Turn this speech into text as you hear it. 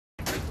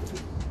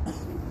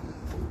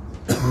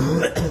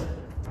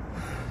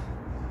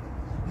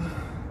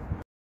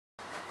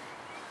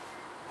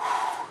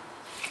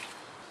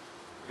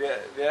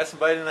Wir essen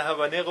beide eine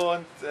Habanero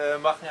und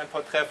machen ein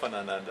Porträt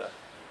voneinander.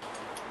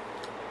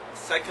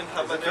 Second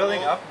habanero. Is it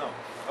building up? No.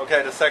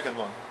 Okay, the second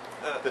one.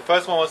 The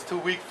first one was too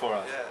weak for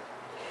us. Yeah.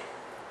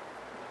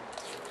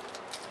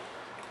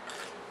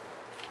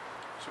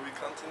 Should we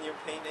continue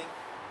painting?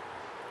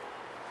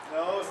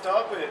 No,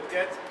 stop it.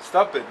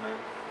 Stop it, man.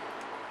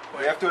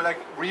 Wait. We have to like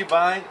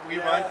rewind.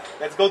 Yeah.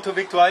 Let's go to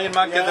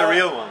Viktualienmarkt, get the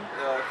real one.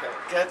 Yeah, okay.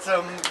 Get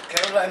some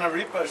Carolina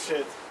Reaper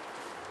shit.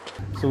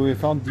 So we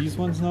found these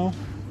ones now.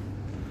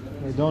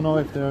 I don't know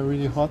if they're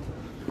really hot.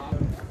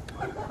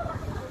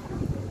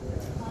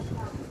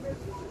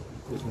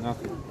 There's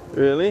nothing.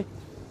 Really?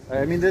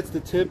 I mean, that's the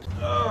tip.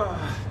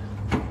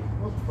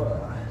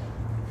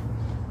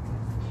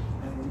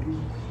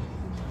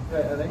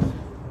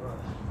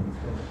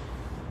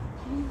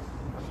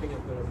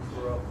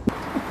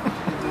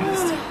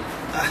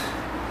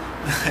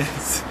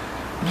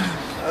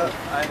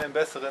 Einen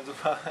besseren,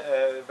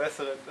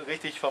 besseren,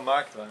 richtig vom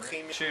Markt dran.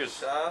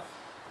 Cheers. Da,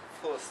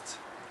 Prost.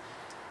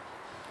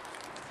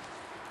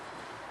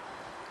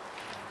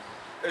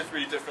 It's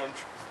really different.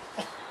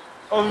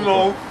 Oh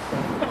no!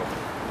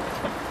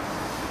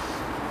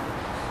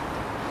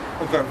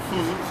 Okay,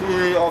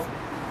 Sushi of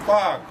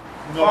fuck.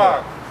 No.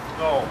 Fuck!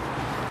 No!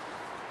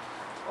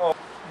 Oh,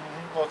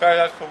 okay,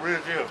 that's a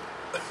real deal.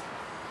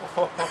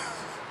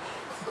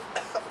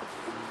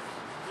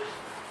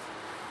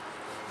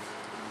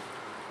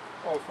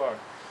 Oh fuck.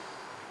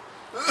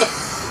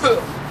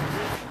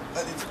 I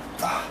need to.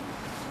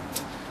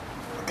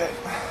 Okay.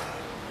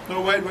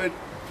 No, wait.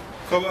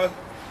 Come on.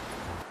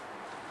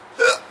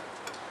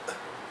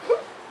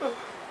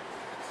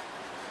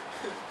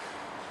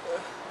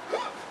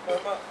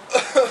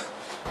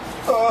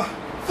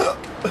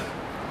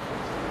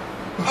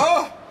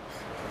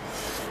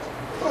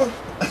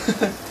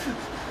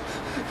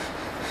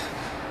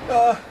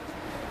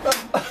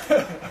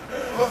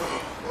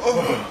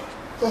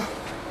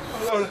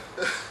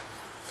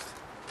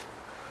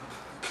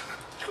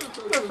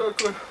 That's not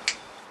good.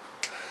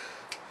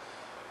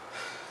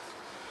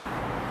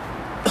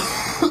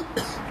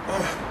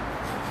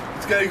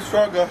 It's getting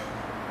stronger.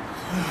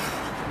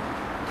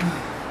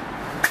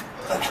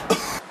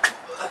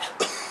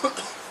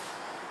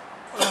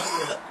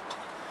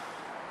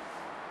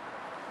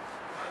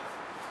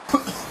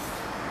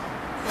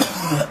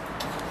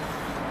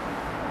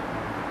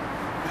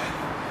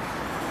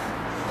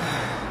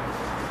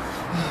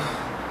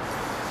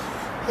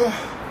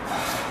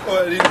 Oh,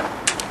 I need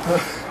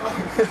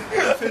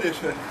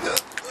finish it.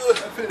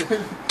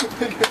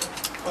 Finish.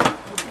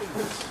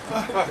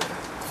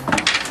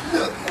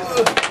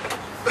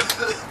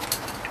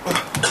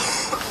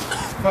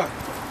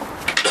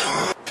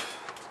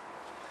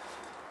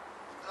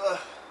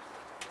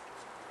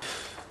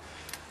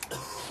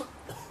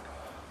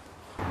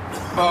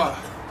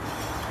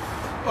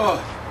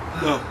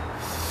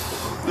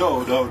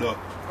 No.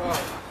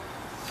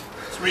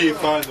 It's really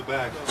far in the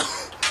back.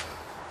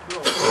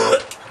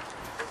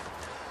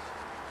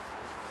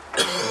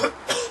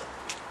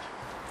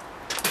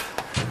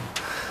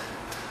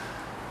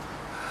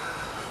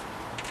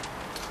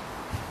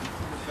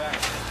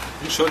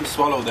 You shouldn't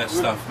swallow that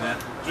stuff, man.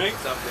 Drink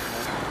something,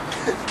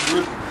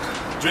 man.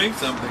 Drink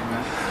something,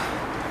 man.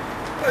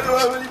 I don't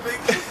have anything.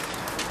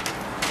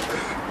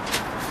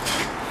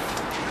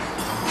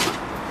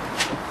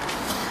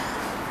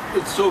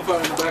 It's so far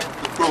in the back of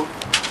the throat.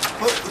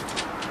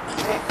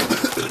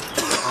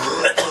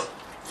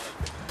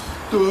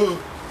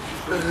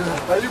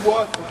 I need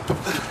water.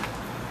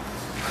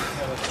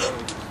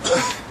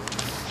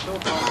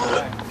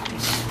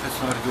 That's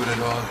not good at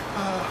all.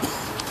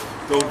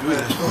 Don't do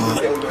this.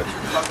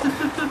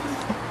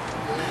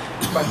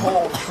 My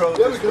whole throat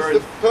Yeah, is because burned.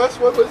 the first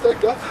one was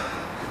like that.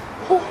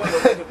 Oh,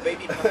 like a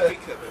baby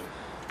paprika.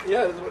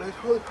 Yeah, that's what I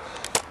told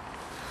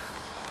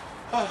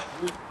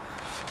you.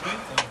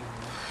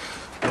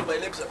 My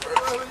lips are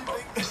burned.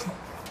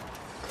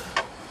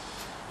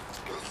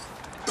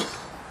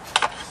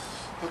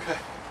 Okay.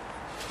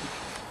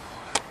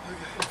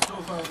 It's so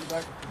far in the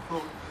back of the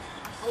throat.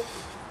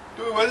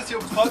 Du, was ist hier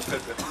ums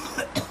Fortschritte?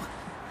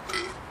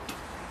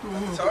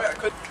 Sorry, I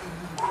couldn't.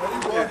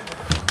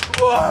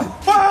 Oh,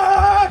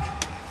 fuck!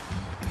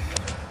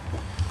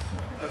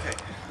 Okay.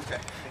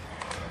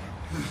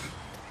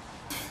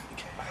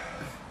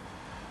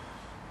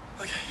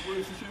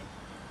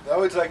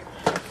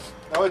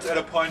 Now it's at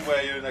a point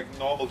where you like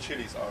normal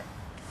chilies are.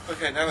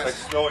 Okay, now Like it's.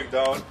 slowing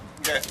down.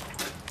 Okay.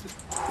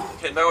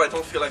 Okay, now I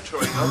don't feel like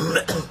throwing up.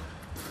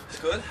 It's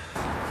good.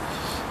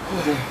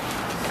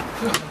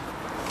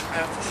 I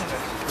have to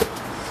check.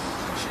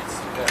 Sheets.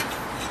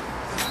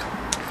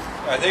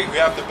 I think we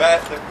have the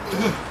bad.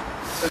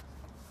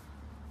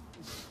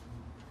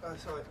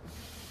 Sorry.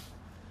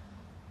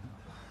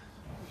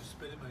 You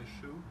spit in my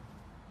shoe.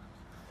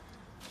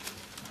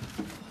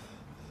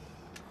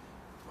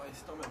 My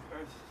stomach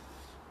hurts.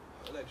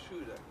 I like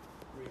shoes,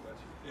 really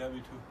much. Yeah, me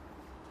too.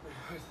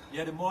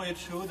 Yeah, the more you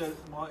chew, the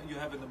more you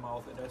have in the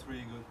mouth, and that's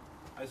really good.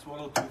 I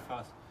swallowed too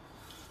fast.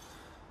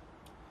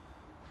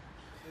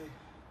 Okay.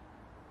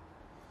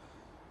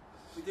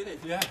 We did it.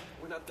 Yeah.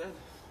 We're not dead.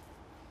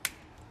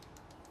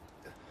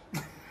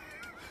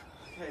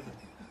 Okay.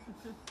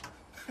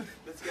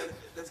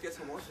 Let's get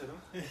some water,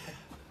 no?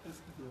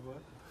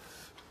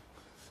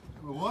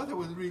 The water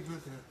was really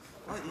good there.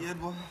 Oh, you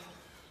had one?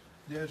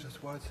 Yeah,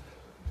 just once.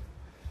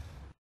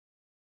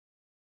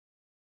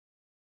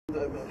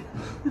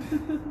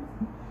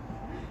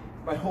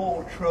 My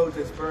whole throat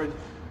is burned.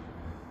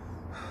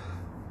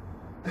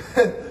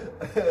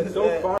 So far.